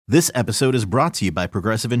This episode is brought to you by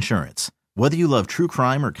Progressive Insurance. Whether you love true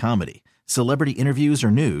crime or comedy, celebrity interviews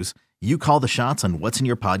or news, you call the shots on what's in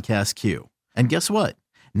your podcast queue. And guess what?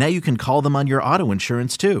 Now you can call them on your auto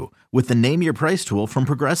insurance too with the Name Your Price tool from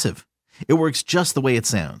Progressive. It works just the way it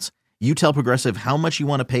sounds. You tell Progressive how much you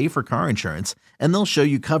want to pay for car insurance, and they'll show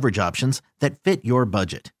you coverage options that fit your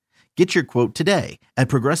budget. Get your quote today at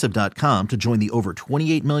Progressive.com to join the over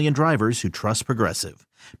 28 million drivers who trust Progressive.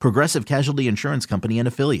 Progressive Casualty Insurance Company and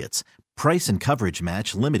Affiliates. Price and coverage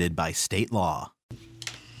match limited by state law.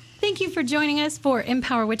 Thank you for joining us for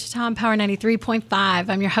Empower Wichita on Power 93.5.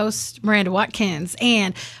 I'm your host, Miranda Watkins,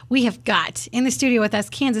 and we have got in the studio with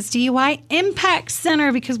us Kansas DUI Impact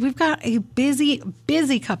Center because we've got a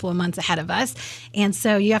busy couple of months ahead of us. And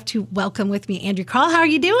so you have to welcome with me Andrew Carl. How are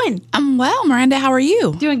you doing? I'm well, Miranda. How are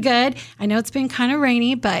you? Doing good. I know it's been kind of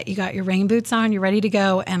rainy, but you got your rain boots on. You're ready to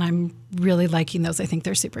go, and I'm really liking those. I think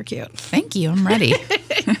they're super cute. Thank you. I'm ready.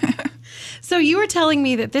 So you were telling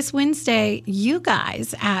me that this Wednesday, you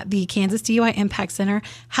guys at the Kansas DUI Impact Center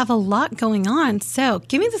have a lot going on. So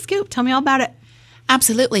give me the scoop. Tell me all about it.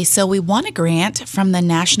 Absolutely. So we won a grant from the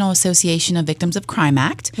National Association of Victims of Crime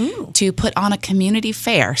Act to put on a community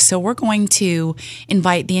fair. So we're going to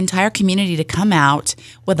invite the entire community to come out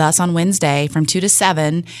with us on Wednesday from 2 to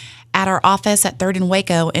 7 at our office at 3rd and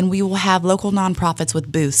Waco, and we will have local nonprofits with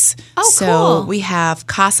booths. Oh, so cool. We have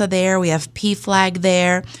CASA there, we have PFLAG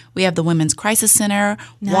there, we have the Women's Crisis Center,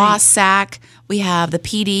 Nice. WASAC, we have the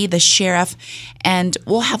PD, the sheriff, and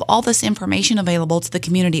we'll have all this information available to the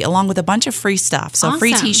community along with a bunch of free stuff. So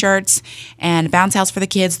free Awesome. T-shirts and bounce house for the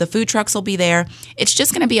kids. The food trucks will be there. It's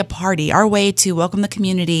just going to be a party, our way to welcome the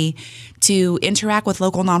community, to interact with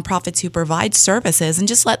local nonprofits who provide services and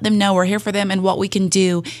just let them know we're here for them and what we can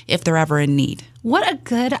do if they're ever in need. What a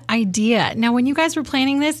good idea. Now, when you guys were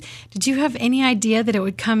planning this, did you have any idea that it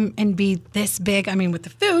would come and be this big? I mean, with the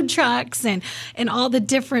food trucks and all the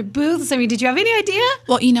different booths. I mean, did you have any idea?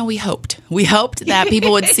 Well, we hoped. We hoped that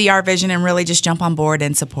people would see our vision and really just jump on board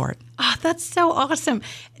and support. Oh, that's so awesome.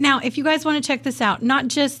 Now, if you guys want to check this out, not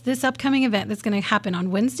just this upcoming event that's going to happen on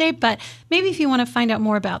Wednesday, but maybe if you want to find out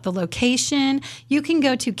more about the location, you can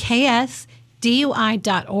go to ksdui.org,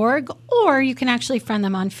 or you can actually friend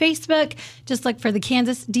them on Facebook, just look for the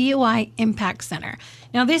Kansas DUI Impact Center.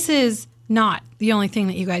 Now, this is not the only thing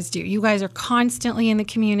that you guys do. You guys are constantly in the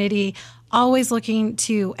community, always looking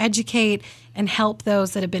to educate and help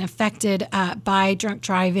those that have been affected by drunk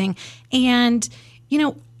driving. And,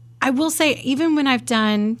 I will say, even when I've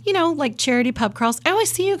done, like charity pub crawls, I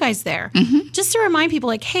always see you guys there. Just to remind people,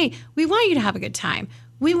 like, hey, we want you to have a good time.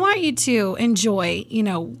 We want you to enjoy,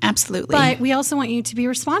 Absolutely. but we also want you to be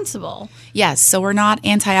responsible. Yes. So we're not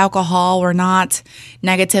anti-alcohol. We're not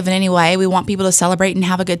negative in any way. We want people to celebrate and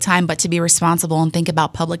have a good time, but to be responsible and think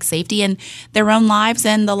about public safety and their own lives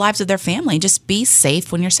and the lives of their family. Just be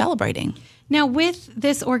safe when you're celebrating. Now, with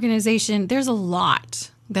this organization, there's a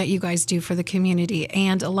lot that you guys do for the community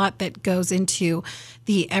and a lot that goes into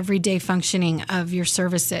the everyday functioning of your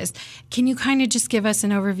services. Can you kind of just give us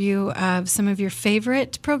an overview of some of your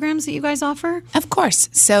favorite programs that you guys offer? Of course.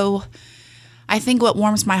 So I think what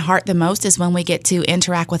warms my heart the most is when we get to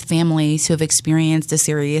interact with families who have experienced a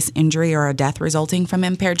serious injury or a death resulting from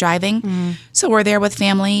impaired driving. So we're there with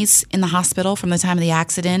families in the hospital from the time of the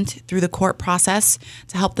accident through the court process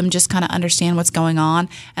to help them just kind of understand what's going on.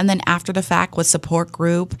 And then after the fact with support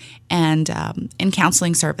group and in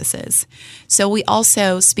counseling services. So we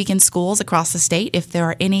also speak in schools across the state. If there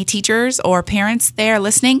are any teachers or parents there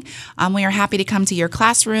listening, we are happy to come to your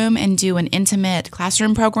classroom and do an intimate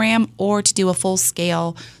classroom program or to do a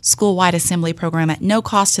full-scale school-wide assembly program at no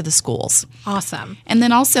cost to the schools. Awesome. And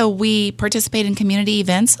then also we participate in community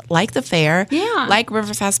events like the fair, like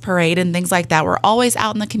Riverfest Parade and things like that. We're always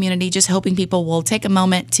out in the community just hoping people will take a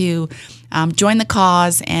moment to join the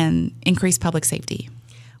cause and increase public safety.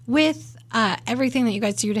 With everything that you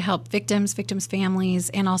guys do to help victims,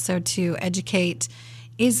 families, and also to educate,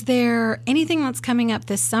 is there anything that's coming up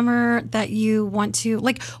this summer that you want to,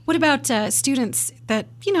 like, what about students that,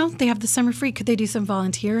 they have the summer free? Could they do some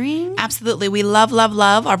volunteering? Absolutely. We love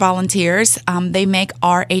our volunteers. They make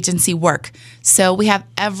our agency work. So we have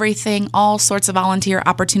everything, all sorts of volunteer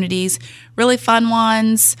opportunities, really fun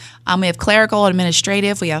ones. We have clerical,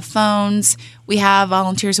 administrative. We have phones. We have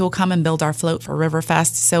volunteers who will come and build our float for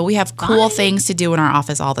Riverfest. So we have cool things to do in our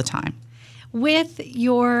office all the time. With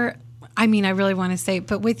your I really want to say,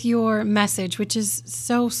 but with your message, which is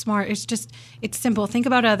so smart, it's simple. Think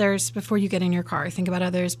about others before you get in your car. Think about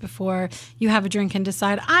others before you have a drink and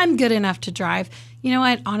decide, I'm good enough to drive. You know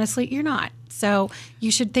what? Honestly, you're not. So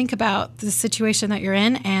you should think about the situation that you're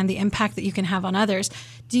in and the impact that you can have on others.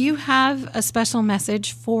 Do you have a special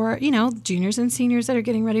message for, juniors and seniors that are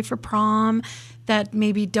getting ready for prom that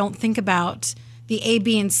maybe don't think about the A,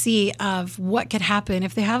 B, and C of what could happen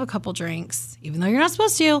if they have a couple drinks, even though you're not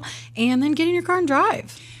supposed to, and then get in your car and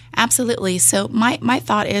drive? Absolutely. So my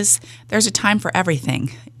thought is there's a time for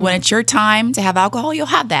everything. When it's your time to have alcohol, you'll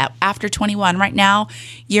have that after 21. Right now,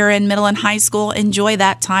 you're in middle and high school. Enjoy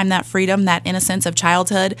that time, that freedom, that innocence of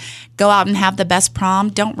childhood. Go out and have the best prom.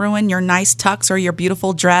 Don't ruin your nice tux or your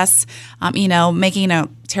beautiful dress, making a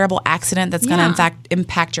terrible accident that's going to, in fact,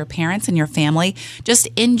 impact your parents and your family. Just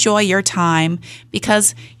enjoy your time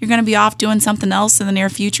because you're going to be off doing something else in the near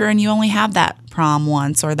future, and you only have that prom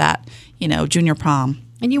once or that, junior prom.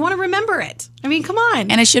 And you want to remember it. I mean, come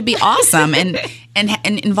on. And it should be awesome. and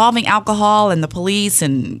involving alcohol and the police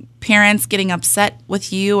and parents getting upset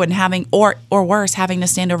with you and having, or worse, having to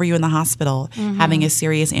stand over you in the hospital, having a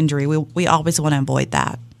serious injury. We always want to avoid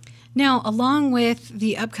that. Now, along with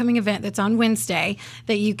the upcoming event that's on Wednesday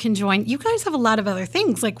that you can join, you guys have a lot of other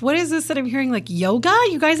things. Like, what is this that I'm hearing? Like yoga?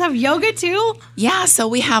 You guys have yoga too? Yeah, so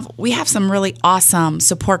we have some really awesome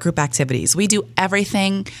support group activities. We do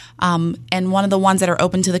everything, and one of the ones that are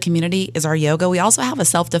open to the community is our yoga. We also have a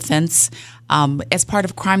self-defense as part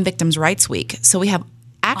of Crime Victims' Rights Week. So we have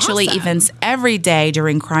actually events every day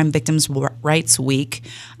during Crime Victims' Rights Week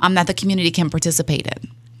that the community can participate in.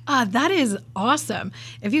 That is awesome.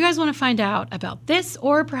 If you guys want to find out about this,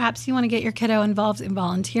 or perhaps you want to get your kiddo involved in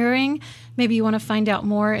volunteering, maybe you want to find out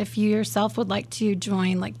more if you yourself would like to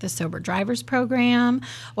join like the Sober Drivers program,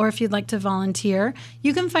 or if you'd like to volunteer,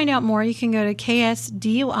 you can find out more. You can go to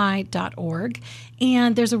ksdui.org,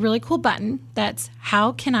 and there's a really cool button that's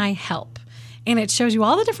How Can I Help? And it shows you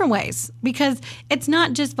all the different ways, because it's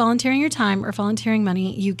not just volunteering your time or volunteering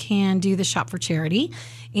money. You can do the Shop for Charity,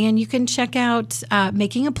 and you can check out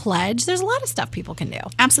making a pledge. There's a lot of stuff people can do.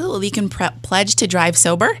 Absolutely. You can pledge to drive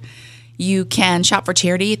sober. You can shop for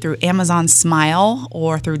charity through Amazon Smile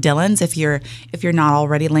or through Dillon's if you're not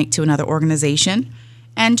already linked to another organization.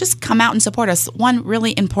 And just come out and support us. One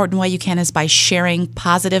really important way you can is by sharing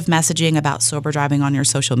positive messaging about sober driving on your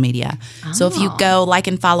social media. Oh. So if you go like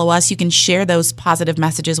and follow us, you can share those positive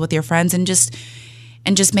messages with your friends and just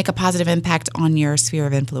make a positive impact on your sphere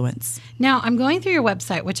of influence. Now, I'm going through your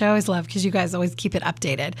website, which I always love because you guys always keep it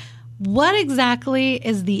updated. What exactly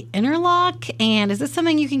is the interlock, and is this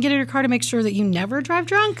something you can get in your car to make sure that you never drive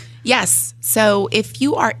drunk? Yes. So if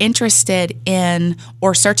you are interested in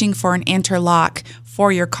or searching for an interlock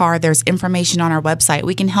for your car, there's information on our website.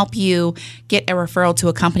 We can help you get a referral to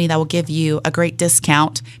a company that will give you a great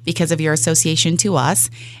discount because of your association to us,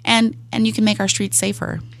 and you can make our streets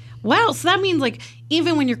safer. Wow, so that means like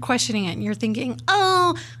even when you're questioning it and you're thinking,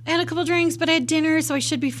 oh, I had a couple drinks, but I had dinner, so I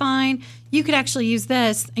should be fine. You could actually use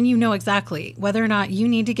this and you know exactly whether or not you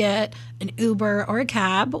need to get an Uber or a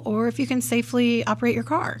cab, or if you can safely operate your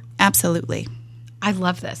car. Absolutely. I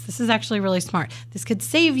love this. This is actually really smart. This could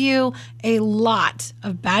save you a lot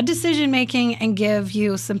of bad decision making and give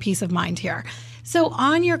you some peace of mind here. So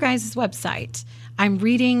on your guys' website, I'm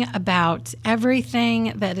reading about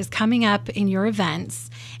everything that is coming up in your events.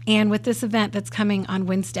 And with this event that's coming on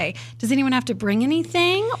Wednesday, does anyone have to bring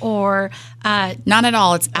anything or? Not at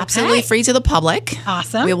all. It's absolutely free to the public.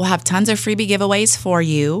 Awesome. We will have tons of freebie giveaways for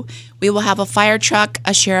you. We will have a fire truck,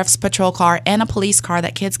 a sheriff's patrol car, and a police car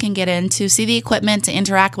that kids can get in to see the equipment, to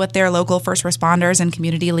interact with their local first responders and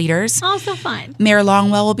community leaders. Oh, so fun. Mayor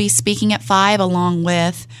Longwell will be speaking at 5 along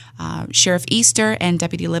with Sheriff Easter and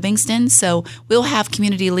Deputy Livingston. So we'll have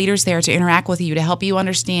community leaders there to interact with you to help you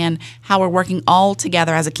understand how we're working all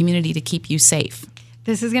together as a community to keep you safe.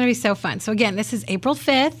 This is going to be so fun. So again, this is April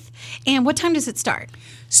 5th. And what time does it start?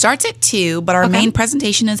 Starts at 2, but our main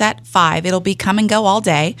presentation is at 5. It'll be come and go all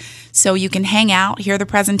day. So you can hang out, hear the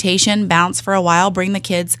presentation, bounce for a while, bring the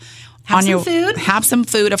kids. Have some food. Have some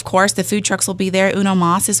food, of course. The food trucks will be there. Uno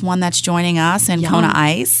Mas is one that's joining us, and Kona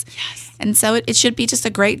Ice. Yes. And so it should be just a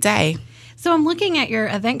great day. So I'm looking at your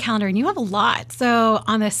event calendar, and you have a lot. So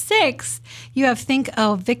on the 6th, you have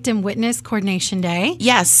Victim Witness Coordination Day.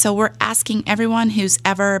 Yes. So we're asking everyone who's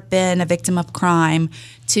ever been a victim of crime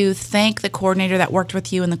to thank the coordinator that worked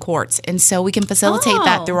with you in the courts. And so we can facilitate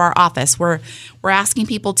that through our office. We're asking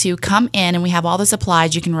people to come in, and we have all the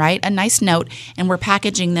supplies. You can write a nice note, and we're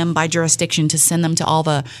packaging them by jurisdiction to send them to all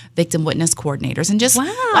the victim witness coordinators. And just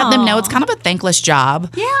let them know it's kind of a thankless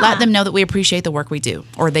job. Yeah. Let them know that we appreciate the work we do,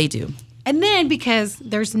 or they do. And then, because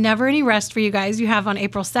there's never any rest for you guys, you have on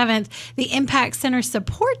April 7th, the Impact Center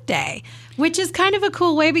Support Day, which is kind of a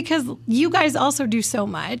cool way because you guys also do so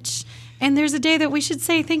much. And there's a day that we should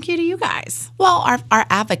say thank you to you guys. Well, our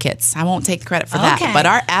advocates, I won't take credit for that, but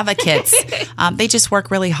our advocates, they just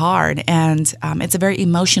work really hard, and it's a very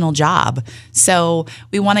emotional job. So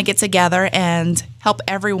we want to get together and help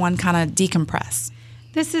everyone kind of decompress.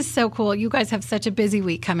 This is so cool. You guys have such a busy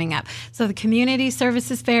week coming up. So the Community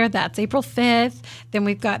Services Fair, that's April 5th. Then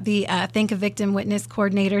we've got the Thank a Victim Witness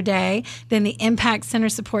Coordinator Day. Then the Impact Center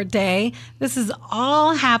Support Day. This is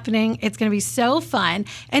all happening. It's going to be so fun.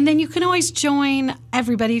 And then you can always join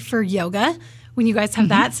everybody for yoga. When you guys have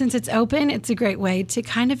that, since it's open, it's a great way to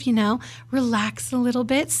kind of, relax a little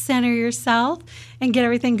bit, center yourself, and get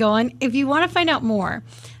everything going. If you want to find out more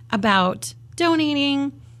about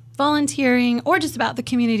donating, volunteering, or just about the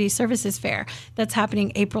Community Services Fair that's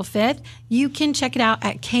happening April 5th, you can check it out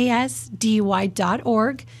at ksdui.org.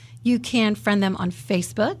 You can friend them on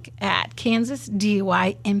Facebook at Kansas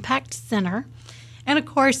DUI Impact Center. And of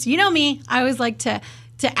course, you know me, I always like to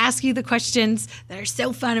ask you the questions that are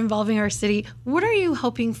so fun involving our city. What are you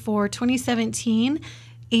hoping for 2017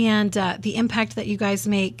 and the impact that you guys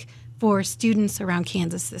make for students around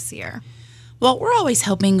Kansas this year? Well, we're always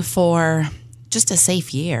hoping for just a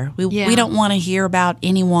safe year. We don't want to hear about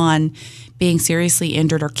anyone being seriously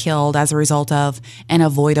injured or killed as a result of an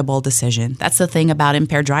avoidable decision. That's the thing about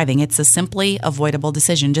impaired driving. It's a simply avoidable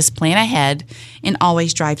decision. Just plan ahead and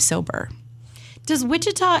always drive sober. Does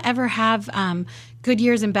Wichita ever have good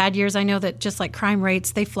years and bad years? I know that just like crime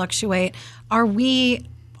rates, they fluctuate. Are we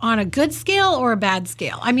on a good scale or a bad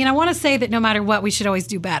scale? I mean, I want to say that no matter what, we should always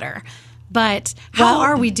do better. But how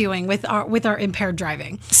are we doing with our impaired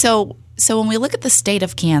driving? So when we look at the state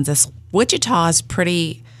of Kansas, Wichita is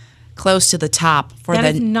pretty close to the top for that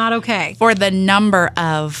is not okay. For the number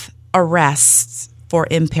of arrests for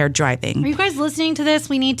impaired driving. Are you guys listening to this?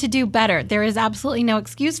 We need to do better. There is absolutely no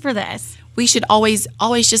excuse for this. We should always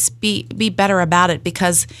just be better about it,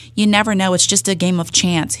 because you never know. It's just a game of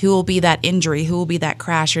chance. Who will be that injury? Who will be that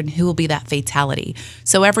crash? And who will be that fatality?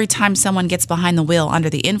 So every time someone gets behind the wheel under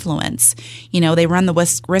the influence, they run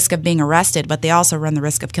the risk of being arrested, but they also run the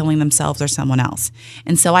risk of killing themselves or someone else.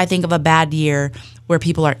 And so I think of a bad year where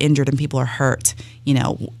people are injured and people are hurt.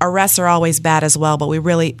 Arrests are always bad as well, but we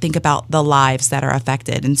really think about the lives that are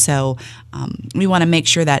affected. And so we want to make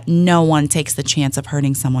sure that no one takes the chance of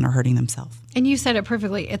hurting someone or hurting themselves. And you said it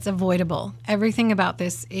perfectly. It's avoidable. Everything about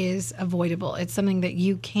this is avoidable. It's something that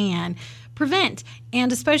you can prevent.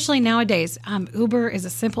 And especially nowadays, Uber is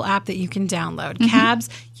a simple app that you can download. Cabs,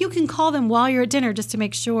 you can call them while you're at dinner just to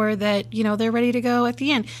make sure that, they're ready to go at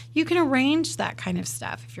the end. You can arrange that kind of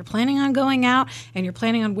stuff. If you're planning on going out and you're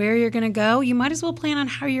planning on where you're going to go, you might as well plan on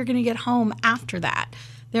how you're going to get home after that.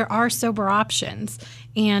 There are sober options.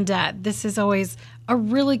 And this is always a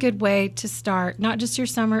really good way to start not just your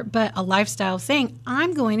summer, but a lifestyle of saying,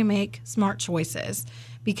 I'm going to make smart choices,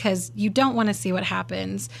 because you don't want to see what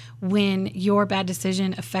happens when your bad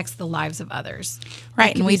decision affects the lives of others.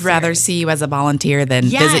 Right, and we'd rather see you as a volunteer than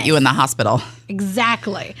visit you in the hospital.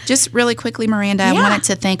 Exactly. Just really quickly, Miranda, I wanted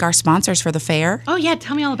to thank our sponsors for the fair. Oh, yeah,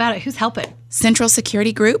 tell me all about it. Who's helping? Central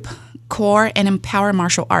Security Group, CORE, and Empower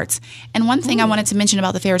Martial Arts. And one thing I wanted to mention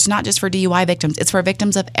about the fair, it's not just for DUI victims, it's for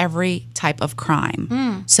victims of every type of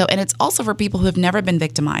crime. So, and it's also for people who have never been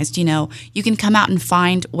victimized. You can come out and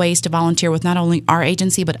find ways to volunteer with not only our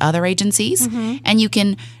agency, but other agencies. And you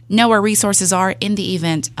can know where resources are in the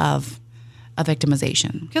event of a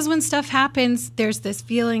victimization. Because when stuff happens, there's this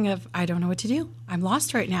feeling of, I don't know what to do. I'm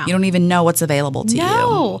lost right now. You don't even know what's available to you.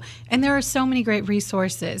 No. And there are so many great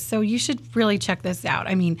resources. So you should really check this out.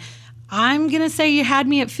 I mean, I'm going to say you had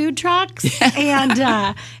me at food trucks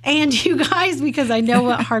and you guys, because I know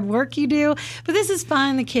what hard work you do. But this is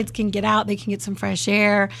fun. The kids can get out. They can get some fresh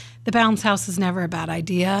air. The bounce house is never a bad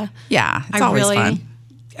idea. Yeah, it's always fun.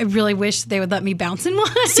 I really wish they would let me bounce in one.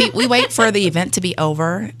 See, we wait for the event to be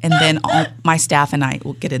over, and then all my staff and I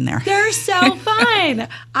will get in there. They're so fun.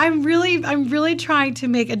 I'm really trying to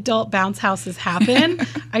make adult bounce houses happen.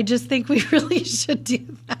 I just think we really should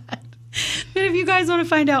do that. But if you guys want to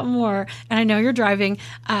find out more, and I know you're driving,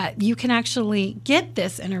 you can actually get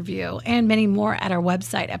this interview and many more at our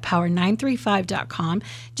website at power935.com.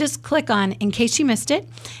 Just click on In Case You Missed It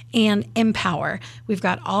and Empower. We've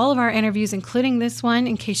got all of our interviews, including this one,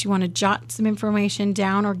 in case you want to jot some information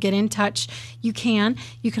down or get in touch. You can.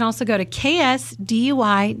 You can also go to ksdui.org.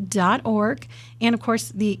 And, of course,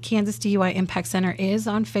 the Kansas DUI Impact Center is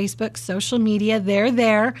on Facebook, social media. They're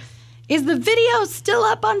there. Is the video still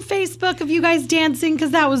up on Facebook of you guys dancing?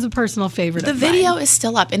 Because that was a personal favorite. The video is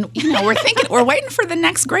still up, and we're waiting for the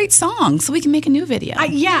next great song so we can make a new video.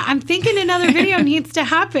 I'm thinking another video needs to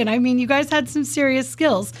happen. I mean, you guys had some serious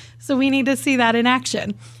skills, so we need to see that in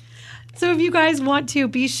action. So if you guys want to,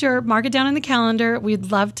 be sure, mark it down in the calendar.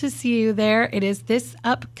 We'd love to see you there. It is this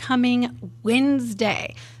upcoming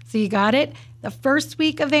Wednesday. So you got it. The first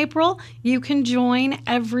week of April, you can join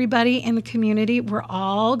everybody in the community. We're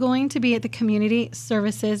all going to be at the Community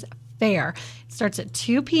Services Fair. It starts at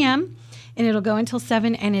 2 p.m. and it'll go until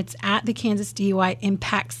 7, and it's at the Kansas DUI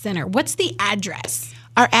Impact Center. What's the address?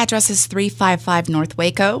 Our address is 355 North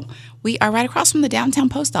Waco. We are right across from the downtown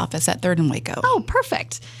post office at 3rd and Waco. Oh,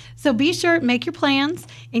 perfect. So be sure, make your plans,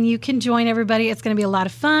 and you can join everybody. It's going to be a lot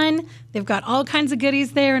of fun. They've got all kinds of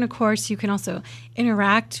goodies there. And, of course, you can also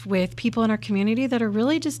interact with people in our community that are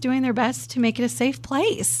really just doing their best to make it a safe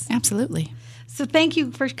place. Absolutely. So thank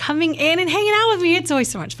you for coming in and hanging out with me. It's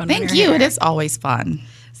always so much fun. Thank you. It is always fun.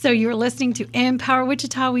 So you're listening to Empower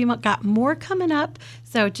Wichita. We got more coming up,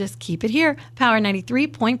 so just keep it here. Power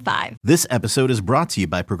 93.5. This episode is brought to you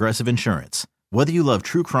by Progressive Insurance. Whether you love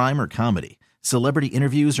true crime or comedy, celebrity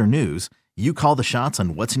interviews or news, you call the shots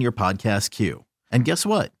on what's in your podcast queue. And guess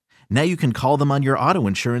what? Now you can call them on your auto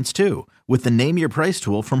insurance too with the Name Your Price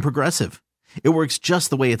tool from Progressive. It works just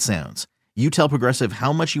the way it sounds. You tell Progressive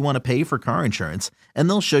how much you want to pay for car insurance, and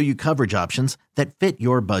they'll show you coverage options that fit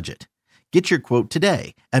your budget. Get your quote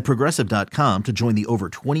today at Progressive.com to join the over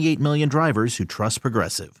 28 million drivers who trust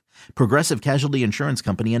Progressive. Progressive Casualty Insurance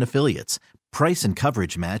Company and Affiliates. Price and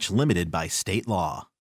coverage match limited by state law.